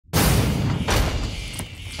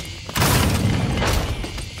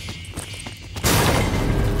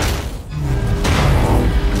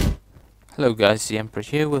Hello guys, the Emperor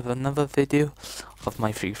here with another video of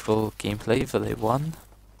my free-for-all gameplay for day 1.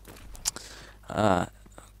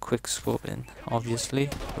 Quick scoping, obviously.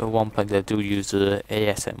 At one point I do use the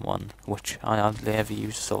ASM1, which I hardly ever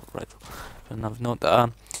use assault rifle. Another note,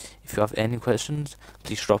 if you have any questions,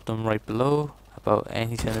 please drop them right below about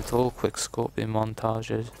anything at all, quick scoping,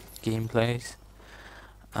 montages, gameplays.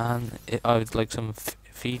 And I would like some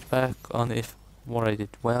feedback on what I did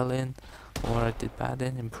well in, what I did bad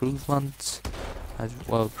in, improvements. I'd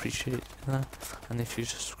well appreciate that. And if you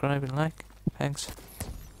subscribe and like, thanks.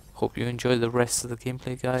 Hope you enjoy the rest of the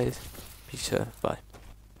gameplay, guys. Peace out, bye.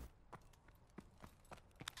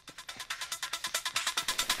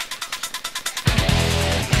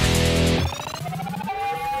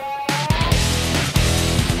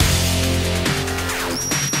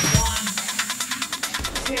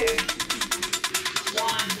 Two.